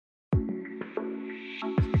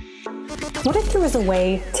What if there was a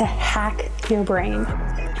way to hack your brain,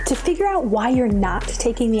 to figure out why you're not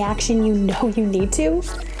taking the action you know you need to,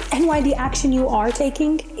 and why the action you are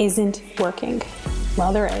taking isn't working?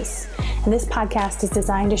 Well, there is. And this podcast is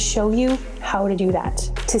designed to show you how to do that,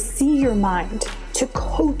 to see your mind, to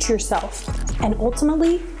coach yourself, and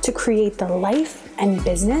ultimately to create the life and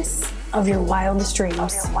business of your wildest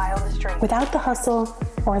dreams without the hustle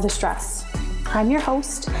or the stress. I'm your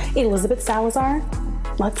host, Elizabeth Salazar.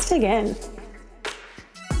 Let's dig in.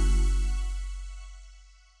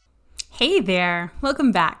 Hey there,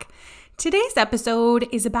 welcome back. Today's episode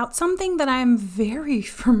is about something that I'm very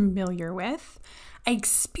familiar with. I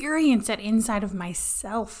experience it inside of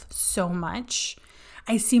myself so much.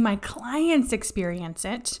 I see my clients experience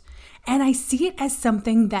it, and I see it as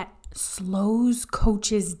something that slows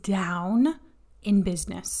coaches down in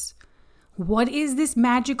business. What is this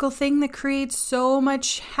magical thing that creates so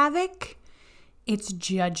much havoc? It's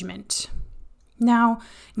judgment. Now,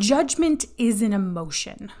 judgment is an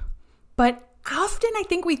emotion, but often I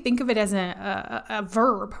think we think of it as a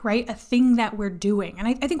verb, right? A thing that we're doing. And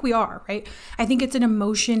I think we are, right? I think it's an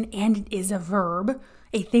emotion and it is a verb,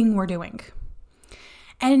 a thing we're doing.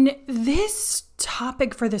 And this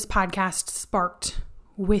topic for this podcast sparked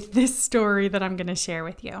with this story that I'm going to share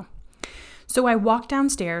with you. So I walk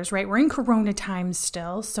downstairs, right? We're in Corona times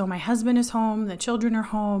still. So my husband is home, the children are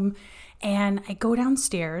home, and I go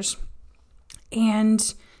downstairs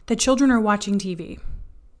and the children are watching TV.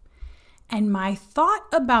 And my thought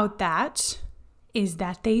about that is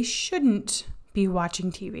that they shouldn't be watching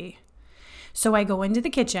TV. So I go into the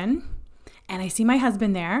kitchen and I see my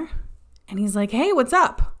husband there and he's like, "Hey, what's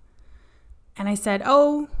up?" And I said,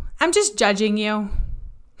 "Oh, I'm just judging you."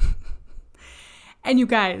 And you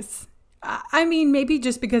guys, I mean, maybe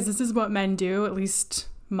just because this is what men do, at least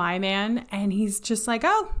my man. And he's just like,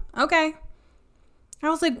 "Oh, okay." I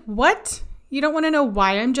was like, "What? You don't want to know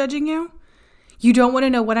why I'm judging you? You don't want to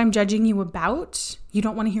know what I'm judging you about? You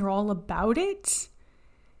don't want to hear all about it?"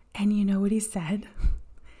 And you know what he said?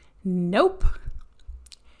 Nope.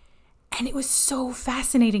 And it was so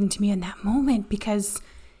fascinating to me in that moment because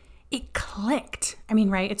it clicked. I mean,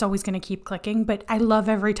 right? It's always going to keep clicking, but I love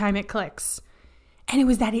every time it clicks. And it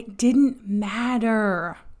was that it didn't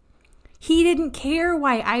matter. He didn't care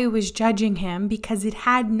why I was judging him because it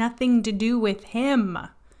had nothing to do with him.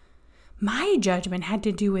 My judgment had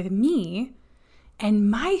to do with me.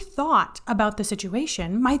 And my thought about the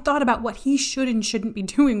situation, my thought about what he should and shouldn't be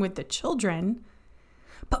doing with the children,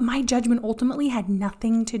 but my judgment ultimately had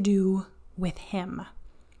nothing to do with him.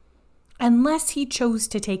 Unless he chose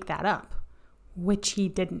to take that up, which he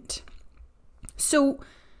didn't. So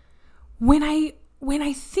when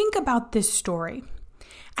I think about this story,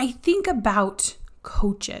 I think about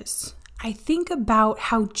coaches. I think about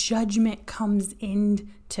how judgment comes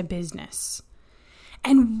into business.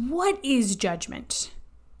 And what is judgment?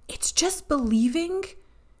 It's just believing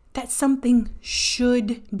that something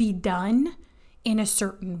should be done in a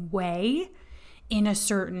certain way, in a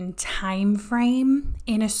certain time frame,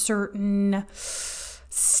 in a certain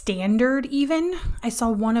standard even. I saw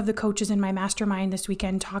one of the coaches in my mastermind this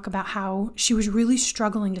weekend talk about how she was really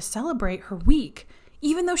struggling to celebrate her week,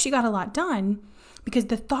 even though she got a lot done, because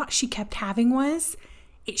the thought she kept having was,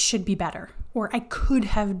 it should be better, or I could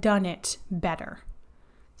have done it better.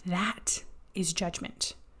 That is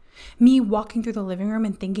judgment. Me walking through the living room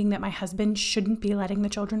and thinking that my husband shouldn't be letting the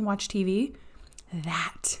children watch TV,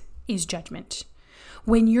 that is judgment.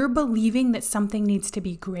 When you're believing that something needs to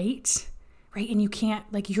be great, right? And you can't,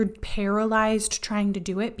 you're paralyzed trying to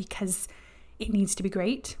do it because it needs to be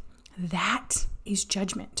great, that is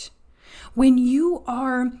judgment. When you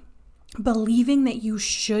are believing that you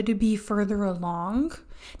should be further along,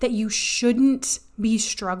 that you shouldn't be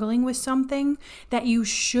struggling with something, that you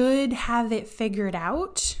should have it figured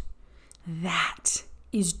out, that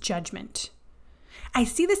is judgment. I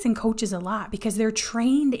see this in coaches a lot because they're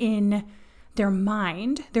trained in their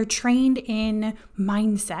mind, they're trained in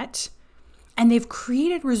mindset, and they've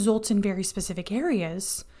created results in very specific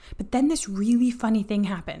areas. But then this really funny thing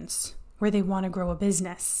happens where they want to grow a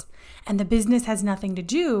business, and the business has nothing to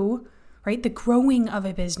do, right? The growing of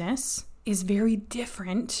a business is very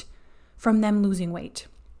different from them losing weight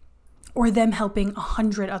or them helping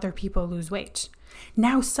 100 other people lose weight.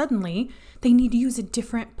 Now suddenly they need to use a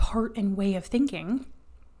different part and way of thinking,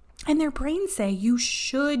 and their brains say you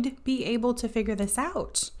should be able to figure this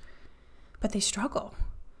out, but they struggle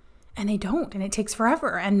and they don't, and it takes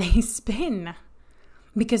forever and they spin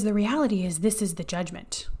because the reality is this is the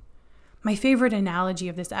judgment. My favorite analogy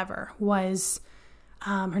of this ever was,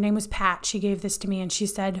 her name was Pat. She gave this to me and she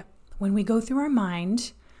said, when we go through our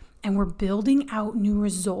mind and we're building out new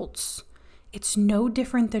results it's no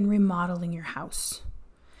different than remodeling your house.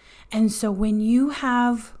 And so when you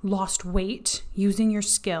have lost weight using your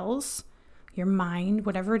skills, your mind,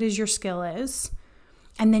 whatever it is your skill is,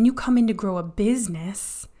 and then you come in to grow a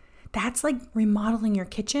business, that's like remodeling your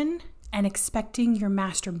kitchen and expecting your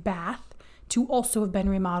master bath to also have been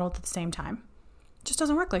remodeled at the same time. It just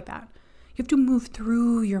doesn't work like that. You have to move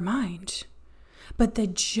through your mind. But the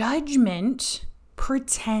judgment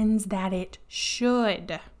pretends that it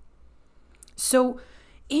should. So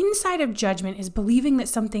inside of judgment is believing that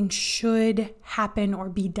something should happen or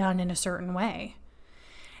be done in a certain way.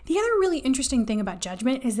 The other really interesting thing about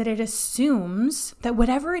judgment is that it assumes that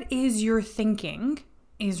whatever it is you're thinking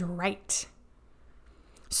is right.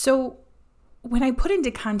 So when I put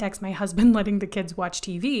into context my husband letting the kids watch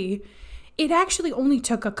TV, it actually only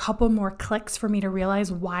took a couple more clicks for me to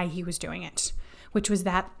realize why he was doing it, which was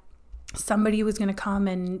that somebody was going to come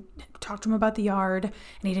and talk to him about the yard, and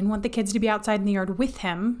he didn't want the kids to be outside in the yard with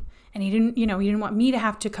him, and he didn't want me to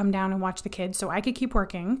have to come down and watch the kids so I could keep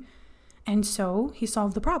working. And so he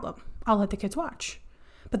solved the problem. I'll let the kids watch.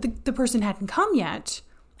 But the person hadn't come yet,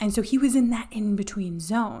 and so he was in that in-between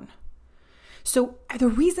zone. So the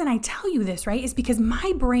reason I tell you this, right, is because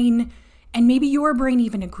my brain, and maybe your brain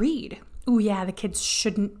even agreed, oh yeah, the kids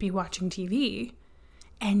shouldn't be watching TV.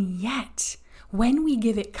 And yet, when we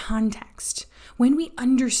give it context, when we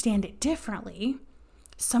understand it differently,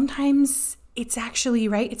 sometimes it's actually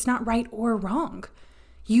right. It's not right or wrong.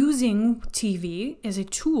 Using TV is a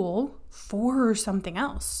tool for something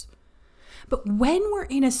else. But when we're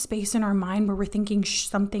in a space in our mind where we're thinking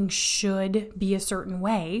something should be a certain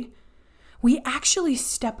way, we actually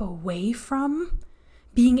step away from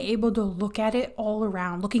being able to look at it all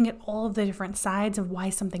around, looking at all of the different sides of why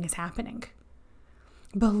something is happening.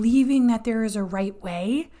 Believing that there is a right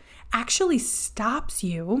way actually stops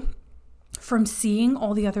you from seeing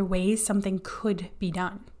all the other ways something could be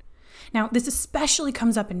done. Now, this especially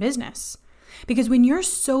comes up in business because when you're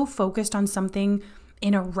so focused on something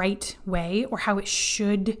in a right way or how it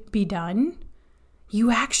should be done,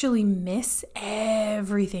 you actually miss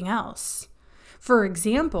everything else. For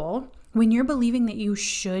example, when you're believing that you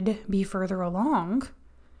should be further along,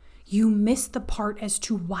 you miss the part as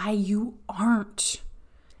to why you aren't.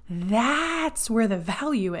 That's where the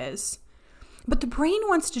value is. But the brain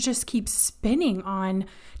wants to just keep spinning on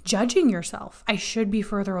judging yourself. I should be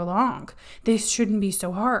further along. This shouldn't be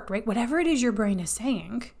so hard, right? Whatever it is your brain is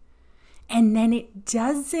saying. And then it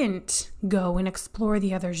doesn't go and explore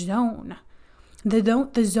the other zone.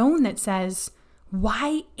 The zone that says,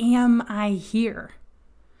 why am I here?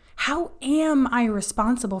 How am I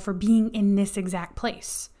responsible for being in this exact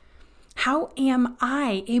place? How am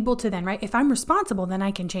I able to then, right? If I'm responsible, then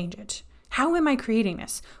I can change it. How am I creating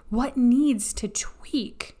this? What needs to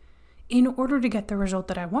tweak in order to get the result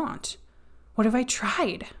that I want? What have I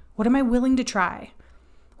tried? What am I willing to try?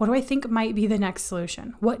 What do I think might be the next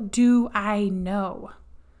solution? What do I know?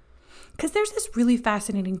 Because there's this really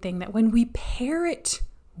fascinating thing that when we pair it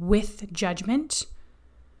with judgment,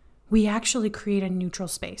 we actually create a neutral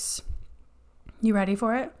space. You ready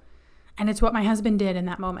for it? And it's what my husband did in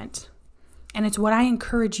that moment. And it's what I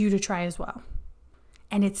encourage you to try as well.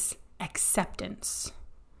 And it's acceptance.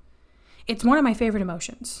 It's one of my favorite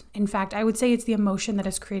emotions. In fact, I would say it's the emotion that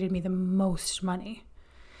has created me the most money.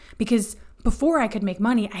 Because before I could make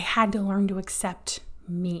money, I had to learn to accept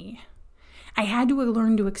me. I had to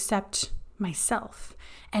learn to accept myself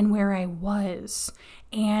and where I was,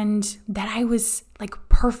 and that I was like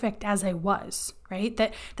perfect as I was, right?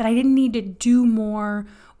 That I didn't need to do more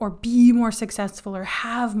or be more successful or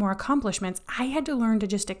have more accomplishments. I had to learn to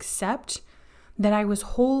just accept that I was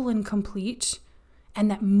whole and complete, and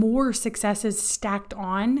that more successes stacked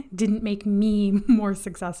on didn't make me more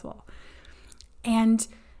successful. And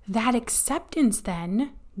that acceptance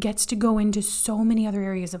then gets to go into so many other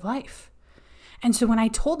areas of life. And so when I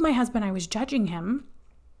told my husband I was judging him,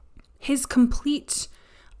 his complete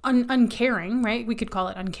uncaring, right? We could call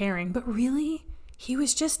it uncaring, but really, he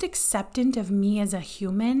was just acceptant of me as a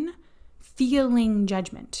human, feeling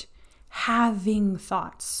judgment, having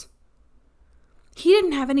thoughts. He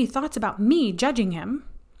didn't have any thoughts about me judging him.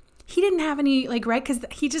 He didn't have any, right? Because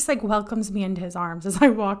he just welcomes me into his arms as I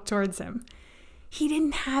walk towards him. He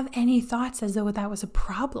didn't have any thoughts as though that was a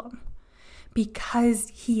problem, because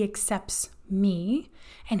he accepts me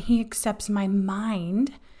and he accepts my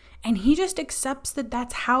mind, and he just accepts that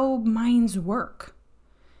that's how minds work.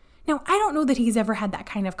 Now, I don't know that he's ever had that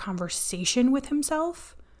kind of conversation with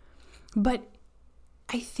himself, but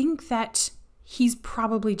I think that he's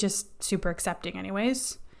probably just super accepting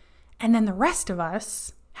anyways. And then the rest of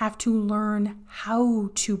us have to learn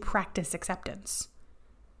how to practice acceptance.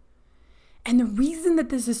 And the reason that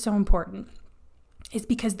this is so important is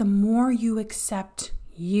because the more you accept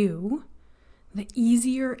you, the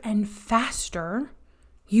easier and faster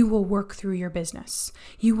you will work through your business.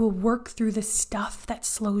 You will work through the stuff that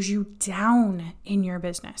slows you down in your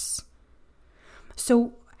business.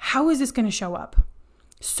 So how is this going to show up?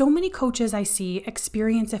 So many coaches I see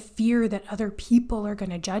experience a fear that other people are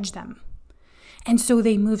going to judge them. And so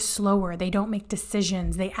they move slower. They don't make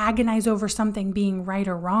decisions. They agonize over something being right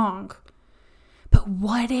or wrong. But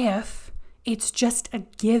what if it's just a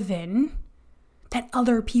given that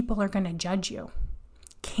other people are going to judge you?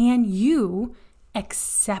 Can you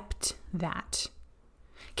accept that?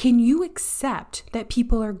 Can you accept that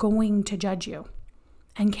people are going to judge you?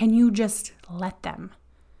 And can you just let them?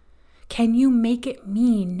 Can you make it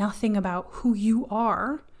mean nothing about who you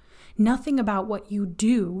are, nothing about what you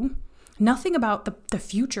do, nothing about the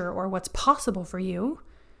future or what's possible for you?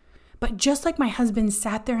 But just like my husband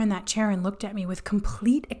sat there in that chair and looked at me with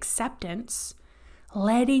complete acceptance,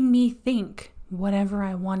 letting me think whatever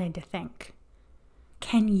I wanted to think.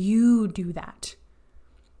 Can you do that?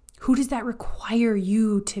 Who does that require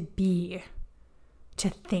you to be, to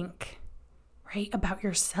think, right? About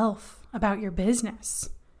yourself, about your business.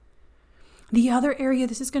 The other area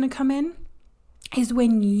this is going to come in is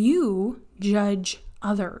when you judge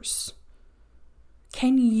others.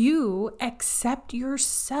 Can you accept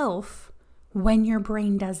yourself when your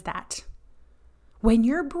brain does that? When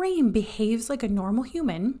your brain behaves like a normal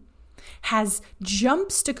human, has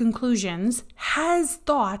jumps to conclusions, has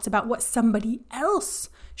thoughts about what somebody else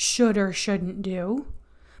should or shouldn't do,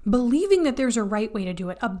 believing that there's a right way to do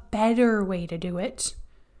it, a better way to do it.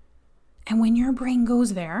 And when your brain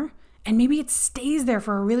goes there, and maybe it stays there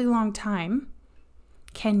for a really long time,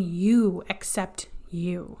 can you accept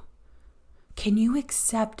you? Can you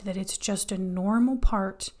accept that it's just a normal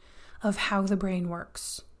part of how the brain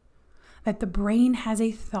works? That the brain has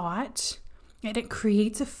a thought, and it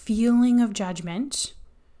creates a feeling of judgment,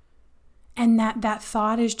 and that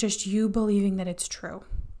thought is just you believing that it's true.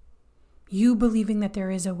 You believing that there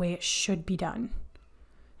is a way it should be done.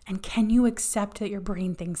 And can you accept that your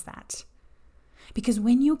brain thinks that? Because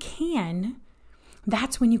when you can,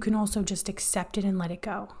 that's when you can also just accept it and let it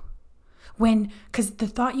go. Because the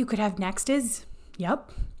thought you could have next is,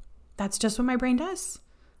 yep, that's just what my brain does.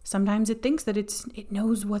 Sometimes it thinks that it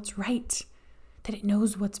knows what's right, that it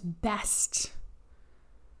knows what's best.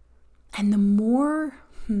 And the more,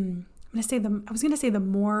 I was going to say the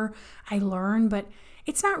more I learn, but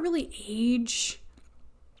it's not really age.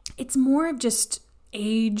 It's more of just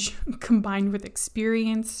age combined with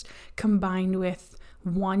experience, combined with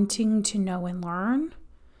wanting to know and learn.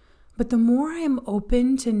 But the more I am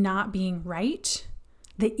open to not being right,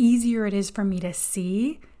 the easier it is for me to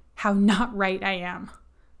see how not right I am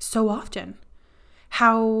so often.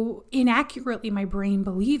 How inaccurately my brain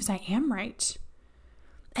believes I am right.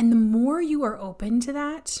 And the more you are open to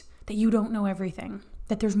that you don't know everything,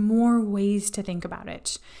 that there's more ways to think about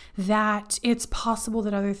it, that it's possible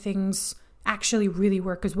that other things actually really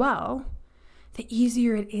work as well, the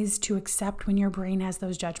easier it is to accept when your brain has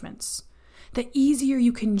those judgments. The easier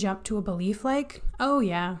you can jump to a belief like, oh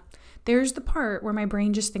yeah, there's the part where my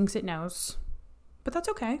brain just thinks it knows. But that's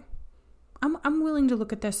okay. I'm willing to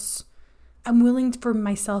look at this. I'm willing for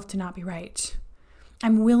myself to not be right.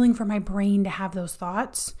 I'm willing for my brain to have those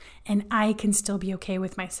thoughts, and I can still be okay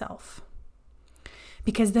with myself.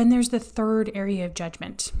 Because then there's the third area of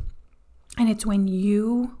judgment, and it's when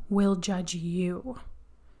you will judge you.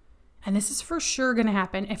 And this is for sure going to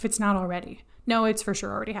happen if it's not already. No, it's for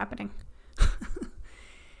sure already happening.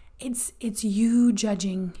 It's you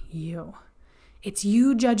judging you. It's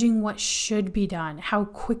you judging what should be done, how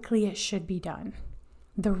quickly it should be done,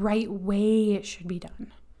 the right way it should be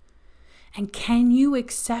done. And can you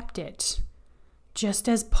accept it just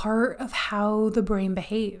as part of how the brain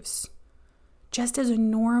behaves? Just as a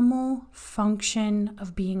normal function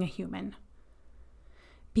of being a human?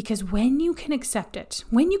 Because when you can accept it,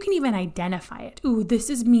 when you can even identify it, ooh, this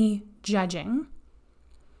is me judging,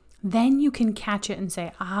 then you can catch it and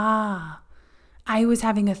say, I was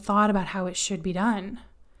having a thought about how it should be done.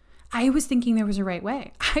 I was thinking there was a right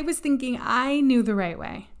way. I was thinking I knew the right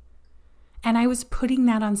way. And I was putting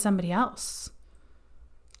that on somebody else.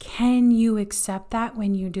 Can you accept that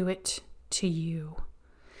when you do it to you?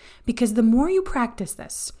 Because the more you practice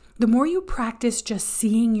this, the more you practice just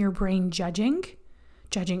seeing your brain judging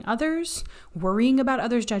others, worrying about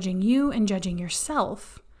others judging you, and judging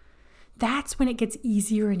yourself, that's when it gets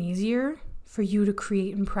easier and easier for you to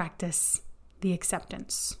create and practice the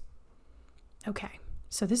acceptance. Okay,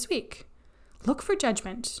 so this week, look for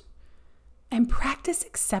judgment and practice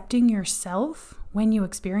accepting yourself when you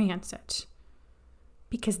experience it.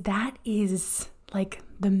 because that is like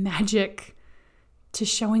the magic to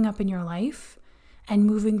showing up in your life and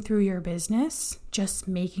moving through your business, just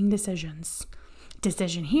making decisions.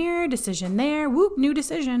 Decision here, decision there, whoop, new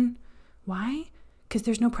decision. Why? Because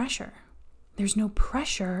there's no pressure. There's no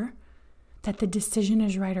pressure that the decision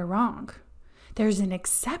is right or wrong. There's an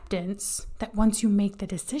acceptance that once you make the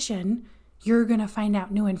decision, you're going to find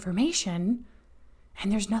out new information,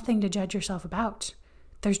 and there's nothing to judge yourself about.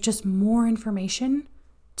 There's just more information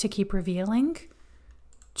to keep revealing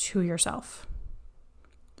to yourself.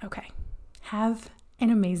 Okay, have an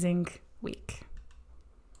amazing week.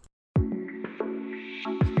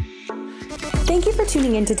 Thank you for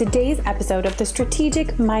tuning in to today's episode of the Strategic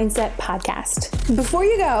Mindset Podcast. Before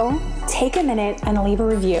you go, take a minute and leave a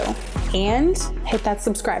review and hit that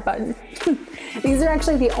subscribe button. These are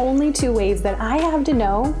actually the only two ways that I have to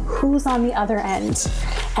know who's on the other end.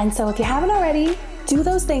 And so if you haven't already, do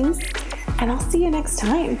those things, and I'll see you next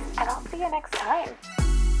time.